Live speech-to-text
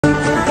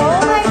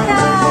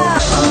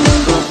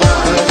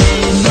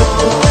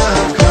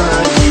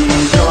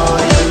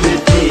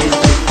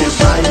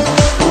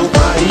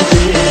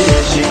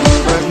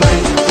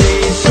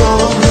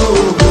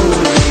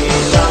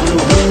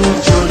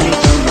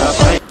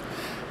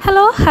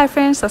Hi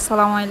friends,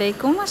 আসসালামু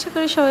আলাইকুম। আশা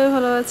করি সবাই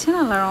ভালো আছেন।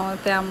 আল্লাহর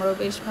রহমতে আমরাও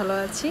বেশ ভালো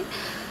আছি।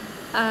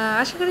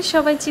 আশা করি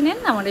সবাই চিনেন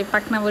আমার এই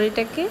পাকনা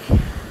বড়িটাকে।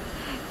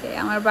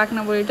 আমার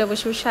পাকনা বড়িটা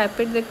বসে বসে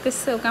আইপ্যাড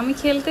দেখতেছে। ওকে আমি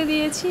খেলতে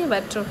দিয়েছি,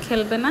 বাট ও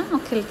খেলবে না, ও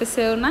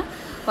খেলতেছেও না,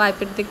 ও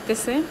আইপ্যাড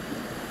দেখতেছে।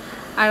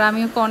 আর আমি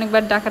ওকে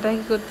অনেকবার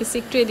ডাকাডাকি করতেছি,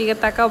 একটু এদিকে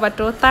তাকাও, বাট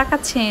ও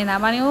তাকাচ্ছে না।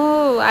 মানে ও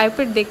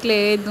আইপ্যাড দেখলে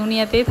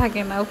দুনিয়াতেই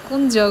থাকে না, ও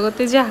কোন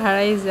জগতে যে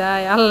হারাই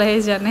যায় আল্লাহই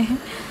জানে।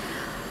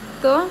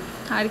 তো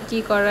আর কি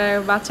করার,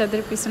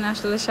 বাচ্চাদের পিছনে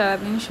আসলে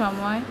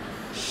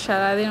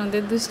সারাদিন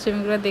ওদের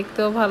দুষ্টামিগুলো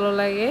দেখতেও ভালো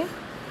লাগে,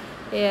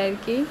 এই আর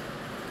কি।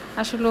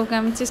 আসলে ওকে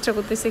আমি চেষ্টা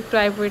করতেছি একটু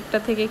আইপ্যাডটা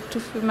থেকে একটু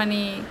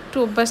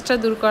অভ্যাসটা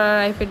দূর করার,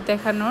 আইপ্যাড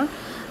দেখানোর।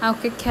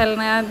 ওকে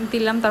খেলনা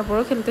দিলাম,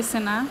 তারপরেও খেলতেছে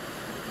না।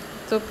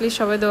 তো প্লিজ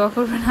সবাই দোয়া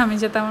করবেন আমি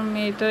যাতে আমার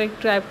মেয়েটার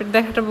একটু আইপ্যাড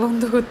দেখাটা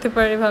বন্ধ করতে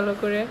পারি ভালো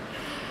করে।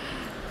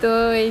 তো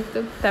এই তো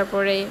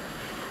তারপরে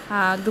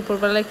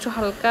দুপুরবেলা একটু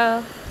হালকা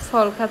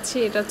ফল খাচ্ছি।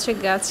 এটা হচ্ছে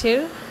গাছের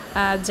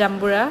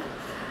জাম্বুরা,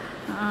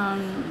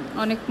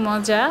 অনেক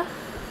মজা।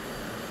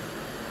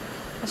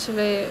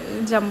 আসলে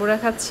জাম্বুরা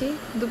খাচ্ছি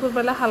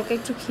দুপুরবেলা, হালকা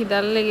একটু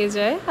খিদার লেগে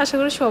যায় আশা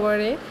করি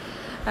সবারই।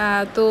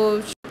 তো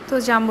তো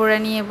জাম্বুরা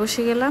নিয়ে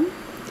বসে গেলাম।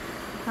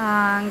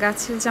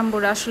 গাছের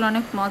জাম্বুরা আসলে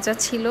অনেক মজা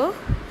ছিল।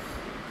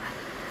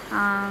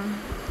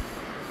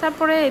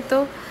 তারপরে এই তো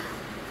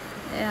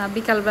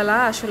বিকালবেলা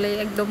আসলে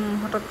একদম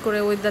হঠাৎ করে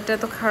ওয়েদারটা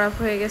এত খারাপ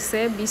হয়ে গেছে,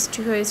 বৃষ্টি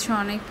হয়েছে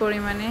অনেক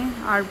পরিমাণে,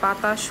 আর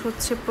বাতাস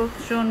হচ্ছে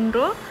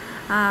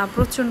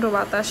প্রচণ্ড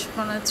বাতাস।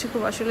 মনে হচ্ছে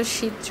খুব আসলে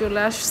শীত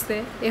চলে আসছে,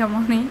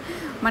 এমনই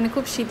মানে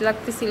খুব শীত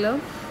লাগতেছিল।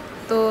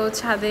 তো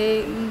ছাদে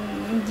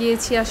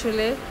গিয়েছি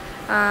আসলে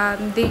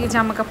দেখে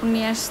জামা কাপড়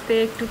নিয়ে আসতে,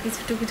 একটু কিছু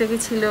টুকিটাকি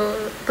ছিল।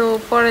 তো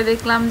পরে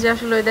দেখলাম যে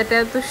আসলে ওয়েদারটা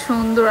এত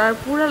সুন্দর, আর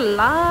পুরো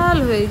লাল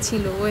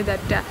হয়েছিল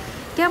ওয়েদারটা।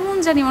 কেমন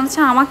জানি মনে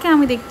হচ্ছে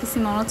আমি দেখতেছি,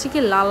 মনে হচ্ছে কি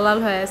লাল লাল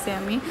হয়ে আছে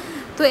আমি।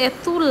 তো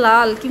এত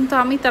লাল, কিন্তু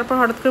আমি তারপর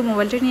হঠাৎ করে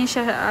মোবাইলটা নিয়ে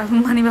এসে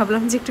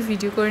ভাবলাম যে একটু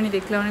ভিডিও করে নিয়ে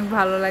দেখলে অনেক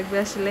ভালো লাগবে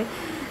আসলে।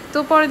 তো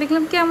পরে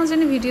দেখলাম কেমন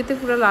জানি ভিডিওতে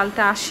পুরো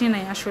লালটা আসে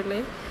নাই আসলে।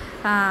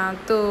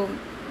 তো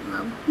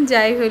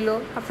যাই হইলো,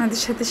 আপনাদের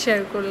সাথে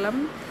শেয়ার করলাম।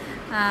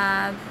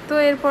 তো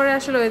এরপরে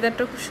আসলে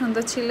ওয়েদারটা খুব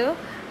সুন্দর ছিল,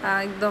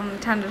 একদম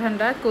ঠান্ডা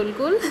ঠান্ডা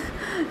কুলকুল।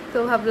 তো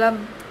ভাবলাম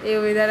এই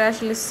ওয়েদারে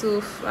আসলে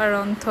স্যুপ আর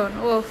রন্ধন,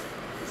 ও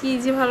কি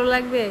যে ভালো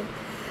লাগবে।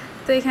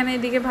 তো এখানে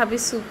এদিকে ভাবি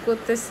স্যুপ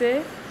করতেছে।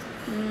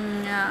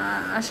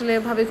 আসলে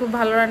ভাবি খুব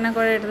ভালো রান্না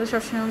করে, এটা তো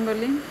সবসময়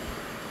বলি।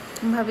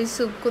 ভাবি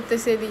স্যুপ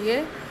করতেছে এদিকে,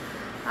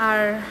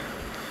 আর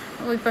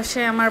ওই পাশে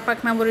আমার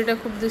পাকনা বড়িটা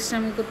খুব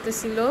দুষ্টামি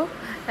করতেছিল,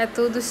 এত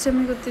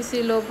দুষ্টামি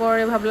করতেছিল।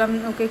 পরে ভাবলাম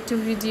ওকে একটু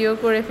ভিডিও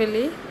করে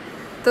ফেলি।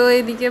 তো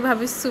এদিকে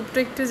ভাবির স্যুপটা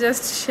একটু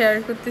জাস্ট শেয়ার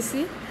করতেছি।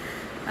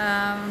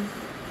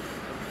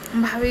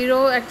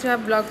 ভাবিরও একটা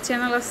ব্লগ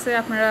চ্যানেল আছে,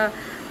 আপনারা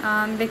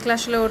দেখলে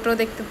আসলে ওটাও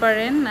দেখতে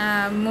পারেন,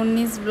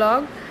 মুন্নিস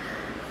ব্লগ।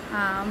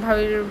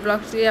 ভাবির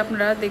ব্লগটি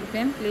আপনারা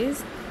দেখবেন প্লিজ।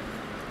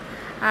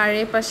 আর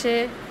এ পাশে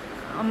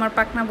আমার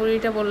পাকনা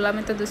বুড়িটা বললাম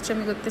এত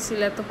দুষ্টামি করতেছিল,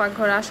 এত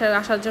পাকঘরে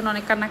আসার জন্য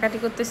অনেক কান্নাকাটি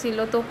করতেছিল।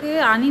 তোকে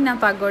আনি না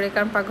পাকঘরে,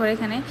 কারণ পাকঘরে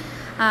এখানে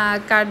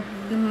কাঠ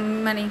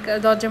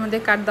দরজার মধ্যে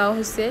কাঠ দেওয়া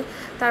হয়েছে।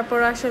 তারপর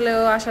আসলে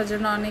ও আসার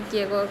জন্য অনেক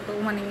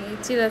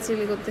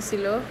চিল্লাচিল্লি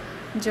করতেছিল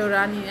যে ওরা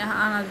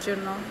আনার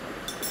জন্য।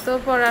 তো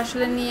পরে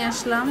আসলে নিয়ে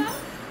আসলাম।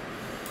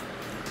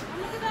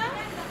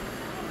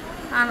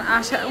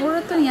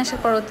 ওরা তো নিয়ে আসার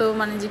পর তো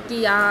যে কি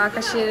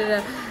আকাশের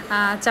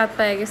চাঁদ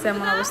পায়ে গেছে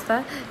এমন অবস্থা।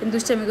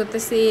 দুষ্টামি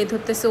করতেছে, এ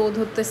ধরতেছে, ও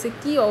ধরতেছে,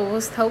 কি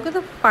অবস্থা। ওকে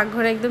তো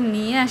পাকঘরে একদম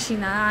নিয়ে আসি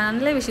না,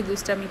 আনলে বেশি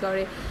দুষ্টামি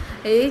করে।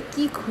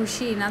 কি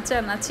খুশি,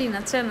 নাচানাচি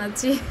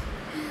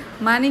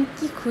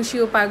কি খুশি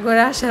ও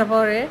পাকঘরে আসার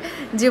পরে,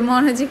 যে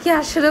মনে হয় যে কি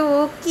আসলে ও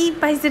কি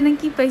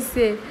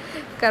পাইছে।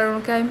 কারণ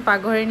ওকে আমি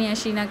পাকঘরে নিয়ে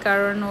আসি না,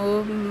 কারণ ও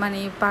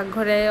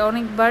পাকঘরে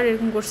অনেকবার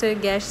এরকম করছে,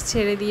 গ্যাস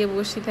ছেড়ে দিয়ে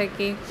বসে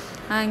থাকে,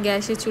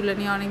 গ্যাসের চুলা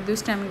নিয়ে অনেক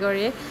দুষ্টামি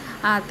করে।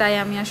 তাই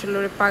আমি আসলে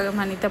ওর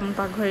তেমন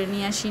পাকঘরে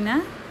নিয়ে আসি না।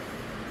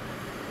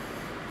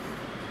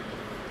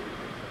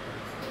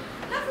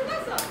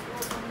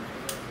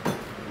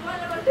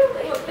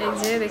 এই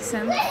যে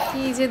দেখছেন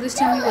কি যে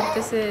দুষ্টামি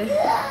করতেছে,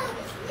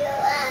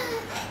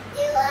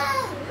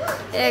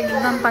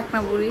 একদম পাকনা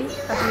বুড়ি।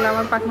 আসলে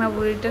আমার পাকনা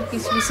বুড়িটার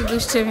কিছু কিছু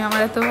দুষ্টামি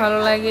আমার এত ভালো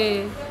লাগে।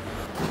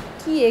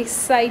 কি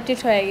এক্সাইটেড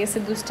হয়ে গেছে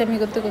দুষ্টামি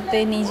করতে করতে,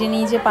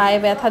 নিজে পায়ে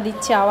ব্যথা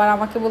দিচ্ছে, আবার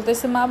আমাকে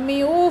বলতেছে মাম্মি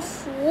উফ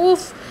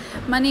উফ।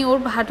 ওর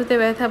হাঁটুতে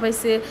ব্যথা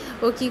পাইছে।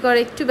 ও কি করে,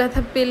 একটু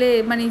ব্যথা পেলে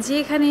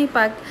যেখানেই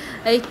পাক,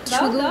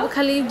 শুধু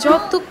খালি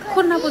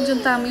যতক্ষণ না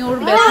পর্যন্ত আমি ওর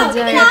ব্যথার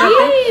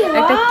জায়গাটাতে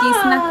একটা কিস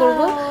না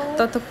করবো,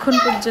 ততক্ষণ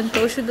পর্যন্ত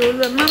ও শুধু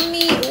বলবে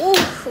মাম্মি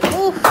উফ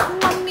উফ,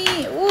 মাম্মি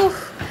উফ।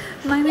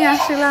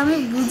 আসলে আমি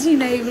বুঝি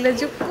না এগুলো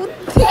যে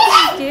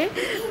কোত্থেকে,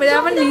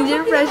 আমার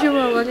নিজের প্রায়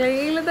অবাক লাগে।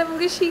 এগুলো তো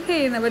আমাকে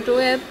শিখাই না, বাট ও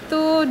এত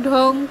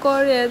ঢং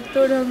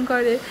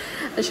করে।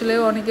 আসলে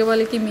অনেকে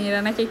বলে কি মেয়েরা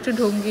নাকি একটু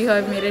ঢঙ্গি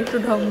হয়, মেয়েরা একটু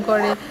ঢং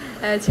করে,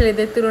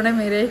 ছেলেদের তুলনায়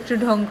মেয়েরা একটু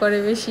ঢং করে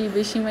বেশি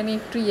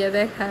একটু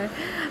দেখায়।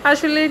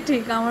 আসলে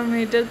ঠিক আমার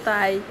মেয়েটার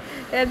তাই,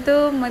 এত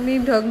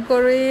ঢং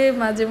করে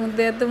মাঝে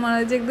মধ্যে, এত মনে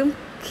হয় যে একদম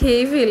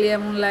খেয়ে ফেলি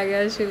এমন লাগে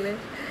আসলে।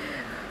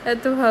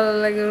 এত ভালো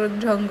লাগে ওর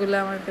ঢংগুলো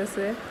আমার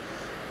কাছে।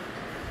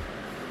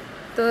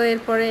 তো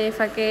এরপরে এ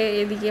ফাঁকে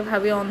এদিকে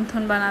ভাবি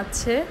অন্থন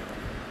বানাচ্ছে,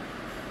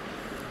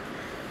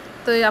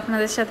 তো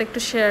আপনাদের সাথে একটু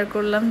শেয়ার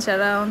করলাম।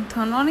 যারা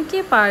অন্থন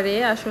অনেকেই পারে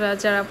আসলে,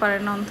 যারা পারে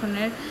না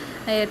অন্থনের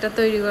এটা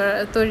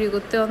তৈরি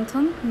করতে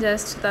অন্থন,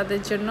 জাস্ট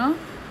তাদের জন্য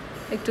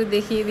একটু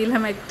দেখিয়ে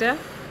দিলাম একটা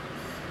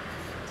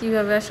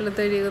কিভাবে আসলে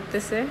তৈরি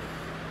করতেছে।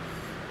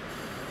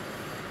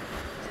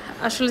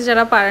 আসলে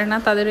যারা পারে না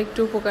তাদের একটু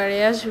উপকারে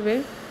আসবে।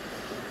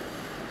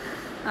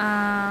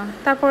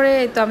 তারপরে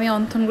তো আমি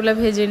অন্থনগুলো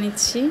ভেজে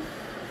নিচ্ছি।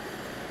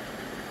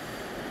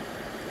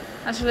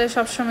 আসলে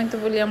সবসময় তো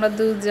বলি আমরা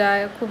দুধ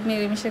যায় খুব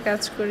মিলেমিশে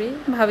কাজ করি,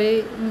 ভাবে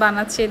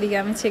বানাচ্ছি এদিকে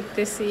আমি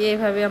ছেঁকতেছি,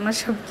 এইভাবে আমরা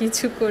সব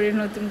কিছু করি,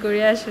 নতুন করে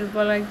আসলে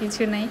বলার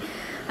কিছু নেই।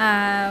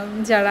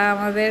 যারা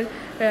আমাদের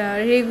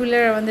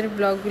রেগুলার আমাদের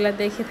ব্লগগুলো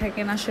দেখে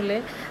থাকেন আসলে,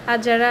 আর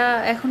যারা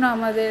এখনও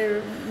আমাদের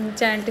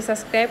চ্যানেলটি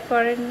সাবস্ক্রাইব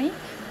করেননি,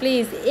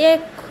 প্লিজ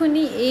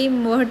এক্ষুনি এই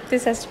মুহূর্তে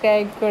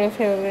সাবস্ক্রাইব করে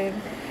ফেলবেন।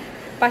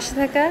 পাশে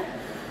থাকা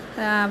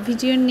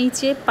ভিডিওর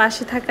নিচে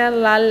পাশে থাকা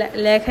লাল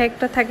লেখা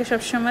একটা থাকে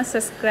সবসময়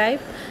সাবস্ক্রাইব,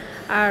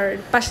 আর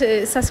পাশে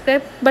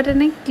সাবস্ক্রাইব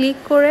বাটনে ক্লিক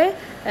করে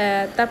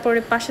তারপরে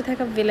পাশে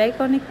থাকা বেল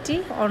আইকনটি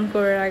অন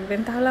করে রাখবেন,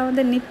 তাহলে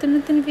আমাদের নিত্য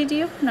নতুন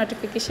ভিডিও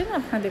নোটিফিকেশন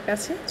আপনাদের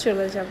কাছে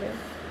চলে যাবে।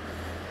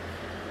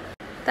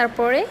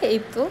 তারপরে এই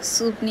তো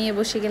স্যুপ নিয়ে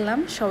বসে গেলাম,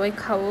 সবাই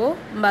খাবো।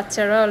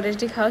 বাচ্চারা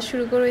অলরেডি খাওয়া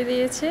শুরু করে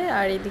দিয়েছে,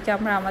 আর এদিকে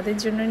আমরা আমাদের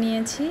জন্য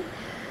নিয়েছি।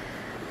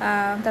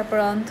 তারপর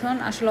অন্থন,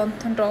 আসলে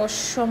অন্থনটা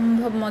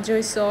অসম্ভব মজা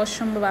হয়েছে,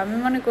 অসম্ভব। আমি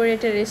মনে করি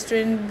এটা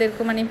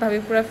রেস্টুরেন্টদেরকে মানে ভাবে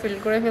পুরো ফিল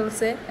করে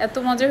ফেলছে, এত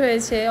মজা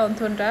হয়েছে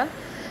অন্থনটা।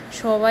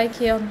 সবাই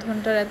খেয়ে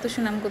অন্থনটার এত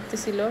সুনাম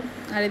করতেছিল।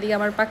 আর এদিকে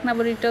আমার পাকনা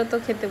বড়িটাও তো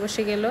খেতে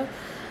বসে গেল।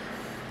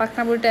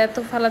 পাকনা বড়িটা এত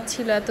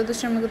ফালাচ্ছিল, এত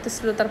দুষ্টামি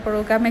করতেছিল, তারপর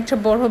ওকে আমি একটা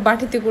বড়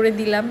বাটিতে করে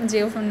দিলাম যে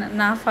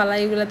না ফালা,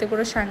 এগুলাতে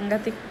করে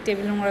সাংঘাতিক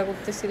টেবিল নোংরা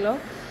করতেছিল।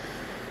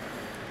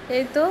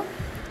 এই তো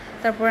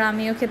তারপর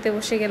আমিও খেতে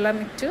বসে গেলাম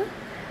একটু।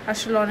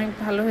 আসলে অনেক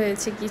ভালো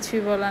হয়েছে,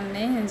 কিছুই বলার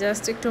নেই,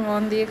 জাস্ট একটু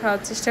মন দিয়ে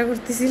খাওয়ার চেষ্টা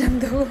করতেছিলাম।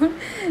 তখন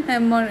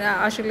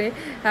আসলে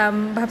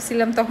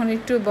ভাবছিলাম তখন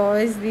একটু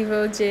ভয়েস দিব,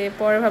 যে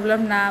পরে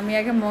ভাবলাম না, আমি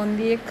আগে মন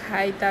দিয়ে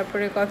খাই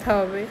তারপরে কথা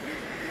হবে।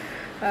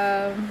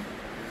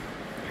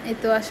 এই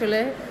তো আসলে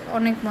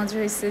অনেক মজা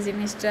হয়েছে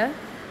জিনিসটা।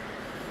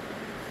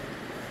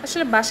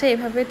 আসলে বাসায়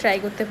এভাবে ট্রাই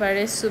করতে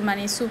পারে,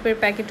 মানে স্যুপের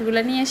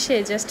প্যাকেটগুলো নিয়ে এসে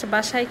জাস্ট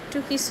বাসায় একটু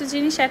কিছু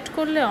জিনিস অ্যাড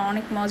করলে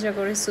অনেক মজা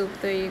করে স্যুপ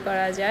তৈরি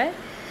করা যায়।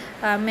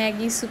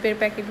 ম্যাগি স্যুপের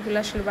প্যাকেটগুলো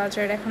আসলে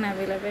বাজারে এখন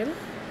অ্যাভেলেবেল।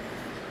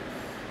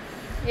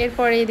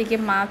 এরপরে এদিকে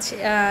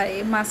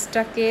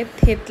মাছটাকে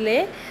থেতলে,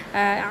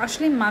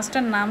 আসলে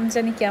মাছটার নাম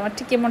জানি কি, আমার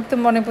ঠিক কেমন তো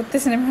মনে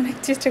পড়তেছে না, আমি অনেক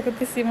চেষ্টা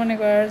করতেছি মনে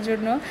করার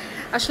জন্য।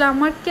 আসলে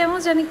আমার কেমন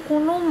জানি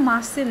কোনো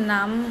মাছের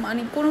নাম,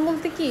 মানে কোনো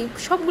বলতে কি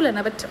সবগুলো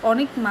না, বাট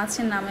অনেক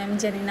মাছের নাম আমি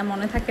জানি না,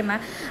 মনে থাকে না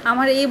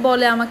আমার। এই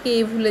বলে আমাকে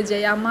এই ভুলে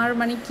যাই, আমার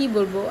মানে কি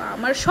বলবো,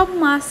 আমার সব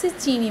মাছই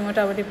চিনি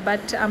মোটামুটি,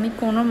 বাট আমি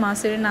কোনো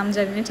মাছের নাম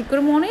জানি না, ঠিক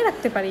করে মনেই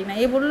রাখতে পারি না।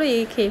 এ বললো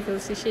এই খেয়ে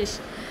ফেলছি শেষ,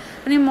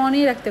 মানে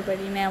মনেই রাখতে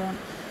পারি না, এমন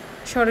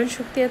স্মরণ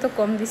শক্তি এত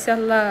কম দিছে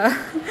আল্লাহ।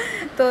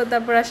 তো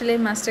তারপর আসলে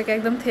এই মাছটাকে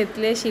একদম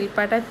থেতলে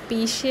শিলপাটা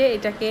পিষে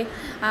এটাকে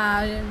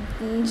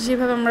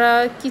যেভাবে আমরা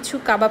কিছু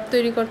কাবাব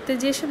তৈরি করতে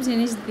যেসব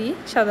জিনিস দিই,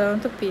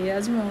 সাধারণত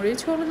পেঁয়াজ, মরিচ,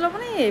 হলুদ,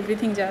 লবণ,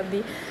 এভরিথিং যা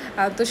দিই,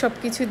 তো সব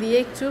কিছু দিয়ে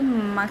একটু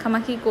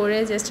মাখামাখি করে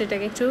জাস্ট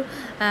এটাকে একটু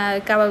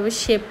কাবাবের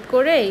শেপ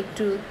করে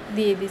একটু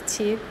দিয়ে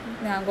দিচ্ছি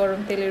গরম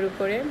তেলের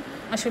উপরে।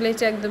 আসলে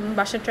এটা একদম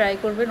বাসা ট্রাই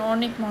করবেন,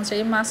 অনেক মজা।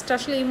 এই মাছটা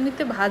আসলে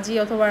এমনিতে ভাজি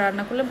অথবা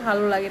রান্না করলে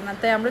ভালো লাগে না,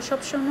 তাই আমরা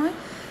সবসময়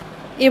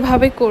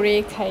এভাবে করে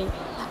খাই।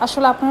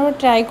 আসলে আপনারাও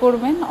ট্রাই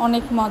করবেন,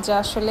 অনেক মজা।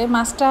 আসলে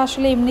মাছটা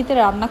আসলে এমনিতে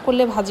রান্না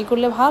করলে ভাজি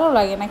করলে ভালো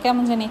লাগে না,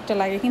 কেমন জানি একটা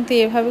লাগে, কিন্তু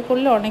এভাবে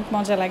করলে অনেক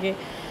মজা লাগে।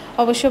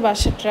 অবশ্যই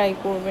বাসায় ট্রাই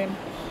করবেন।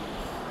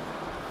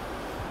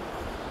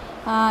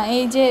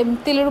 এই যে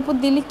তেলের উপর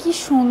দিলে কি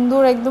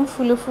সুন্দর একদম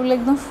ফুলে ফুলে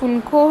একদম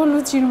ফুলকো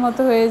লুচির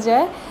মতো হয়ে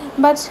যায়,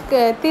 বাট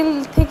তেল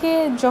থেকে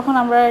যখন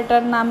আমরা এটা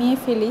নামিয়ে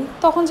ফেলি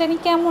তখন জানি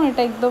কেমন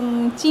এটা একদম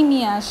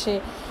চিমিয়ে আসে,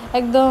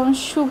 একদম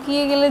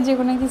শুকিয়ে গেলে যে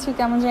কোনো কিছু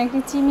কেমন যেন একটু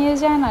চিমিয়ে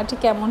যায় না, ঠিক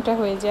কেমনটা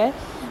হয়ে যায়।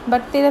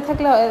 বাট তেলে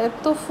থাকলে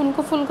এত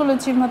ফুলকো ফুলকো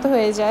লুচির মতো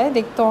হয়ে যায়,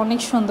 দেখতে অনেক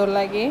সুন্দর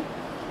লাগে।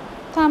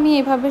 তো আমি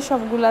এভাবে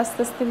সবগুলো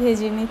আস্তে আস্তে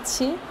ভেজে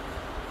নিচ্ছি,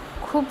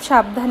 খুব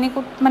সাবধানে,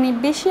 মানে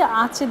বেশি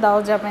আঁচে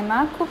দেওয়া যাবে না,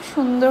 খুব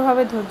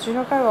সুন্দরভাবে ধৈর্য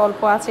সহকারে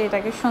অল্প আঁচে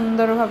এটাকে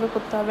সুন্দরভাবে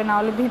করতে হবে, না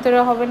হলে ভিতরে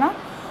হবে না,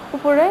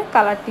 উপরে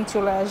কালারটি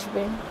চলে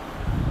আসবে।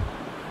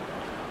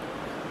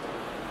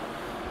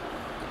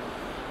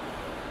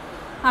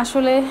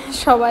 আসলে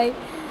সবাই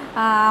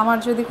আমার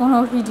যদি কোনো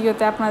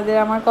ভিডিওতে আপনাদের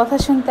আমার কথা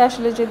শুনতে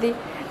আসলে যদি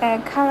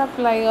খারাপ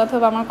লাগে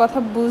অথবা আমার কথা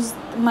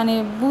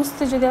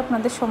বুঝতে যদি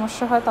আপনাদের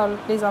সমস্যা হয়, তাহলে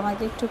প্লিজ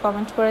আমাকে একটু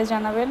কমেন্ট করে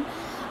জানাবেন।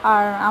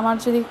 আর আমার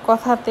যদি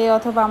কথাতে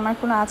অথবা আমার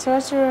কোনো আচার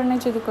আচরণে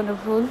যদি কোনো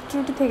ভুল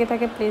ত্রুটি থেকে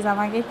থাকে, প্লিজ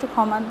আমাকে একটু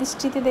ক্ষমার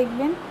দৃষ্টিতে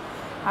দেখবেন।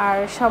 আর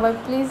সবাই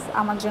প্লিজ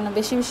আমার জন্য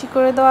বেশি বেশি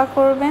করে দোয়া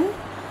করবেন,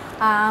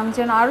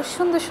 যেন আরও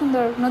সুন্দর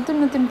সুন্দর নতুন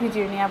নতুন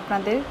ভিডিও নিয়ে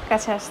আপনাদের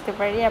কাছে আসতে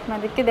পারি,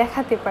 আপনাদেরকে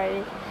দেখাতে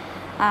পারি।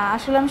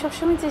 আসলে আমি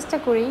সবসময় চেষ্টা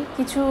করি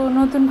কিছু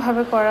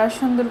নতুনভাবে করার,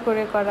 সুন্দর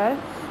করে করার,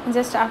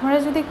 জাস্ট আপনারা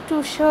যদি একটু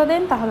উৎসাহ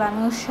দেন তাহলে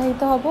আমি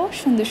উৎসাহিত হব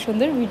সুন্দর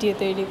সুন্দর ভিডিও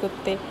তৈরি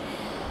করতে।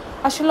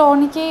 আসলে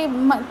অনেকেই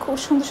খুব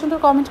সুন্দর সুন্দর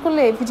কমেন্ট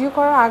করলে ভিডিও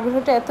করার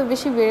আগ্রহটা এত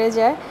বেশি বেড়ে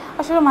যায়।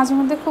 আসলে মাঝে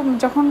মধ্যে খুব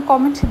যখন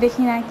কমেন্ট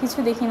দেখি না, কিছু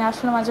দেখি না,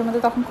 আসলে মাঝে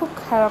মধ্যে তখন খুব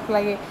খারাপ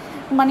লাগে,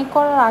 মানে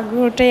করার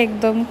আগ্রহটাই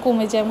একদম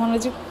কমে যায়। মনে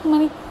হয় যে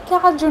মানে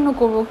কার জন্য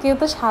করবো, কেউ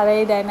তো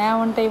সাড়াই দেয় না,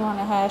 এমনটাই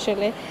মনে হয়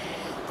আসলে।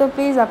 তো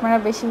প্লিজ আপনারা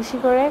বেশি বেশি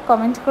করে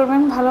কমেন্ট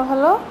করবেন ভালো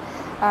ভালো,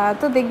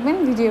 তো দেখবেন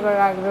ভিডিও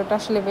করার আগ্রহটা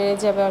আসলে বেড়ে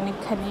যাবে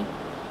অনেকখানি।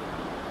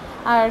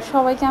 আর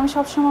সবাইকে আমি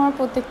সবসময় আমার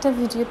প্রত্যেকটা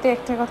ভিডিওতে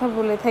একটা কথা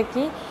বলে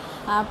থাকি,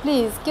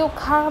 প্লিজ কেউ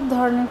খারাপ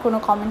ধরনের কোনো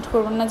কমেন্ট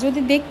করবেন না। যদি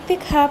দেখতে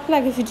খারাপ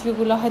লাগে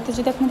ভিডিওগুলো, হয়তো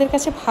যদি আপনাদের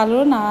কাছে ভালো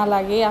না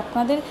লাগে,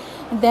 আপনাদের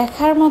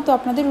দেখার মতো,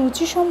 আপনাদের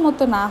রুচিসম্মত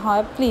না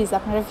হয়, প্লিজ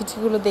আপনারা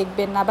ভিডিওগুলো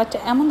দেখবেন না। বাট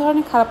এমন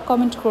ধরনের খারাপ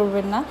কমেন্ট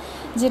করবেন না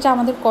যেটা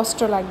আমাদের কষ্ট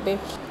লাগবে।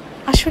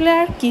 আসলে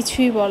আর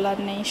কিছুই বলার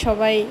নেই।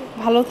 সবাই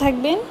ভালো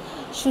থাকবেন,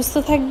 সুস্থ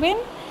থাকবেন,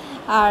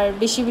 আর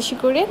বেশি বেশি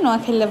করে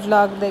নোয়াখাইল্লা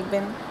ব্লগ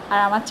দেখবেন। আর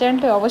আমার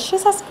চ্যানেলটা অবশ্যই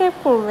সাবস্ক্রাইব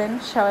করবেন।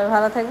 সবাই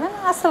ভালো থাকবেন।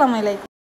 আসসালামু আলাইকুম।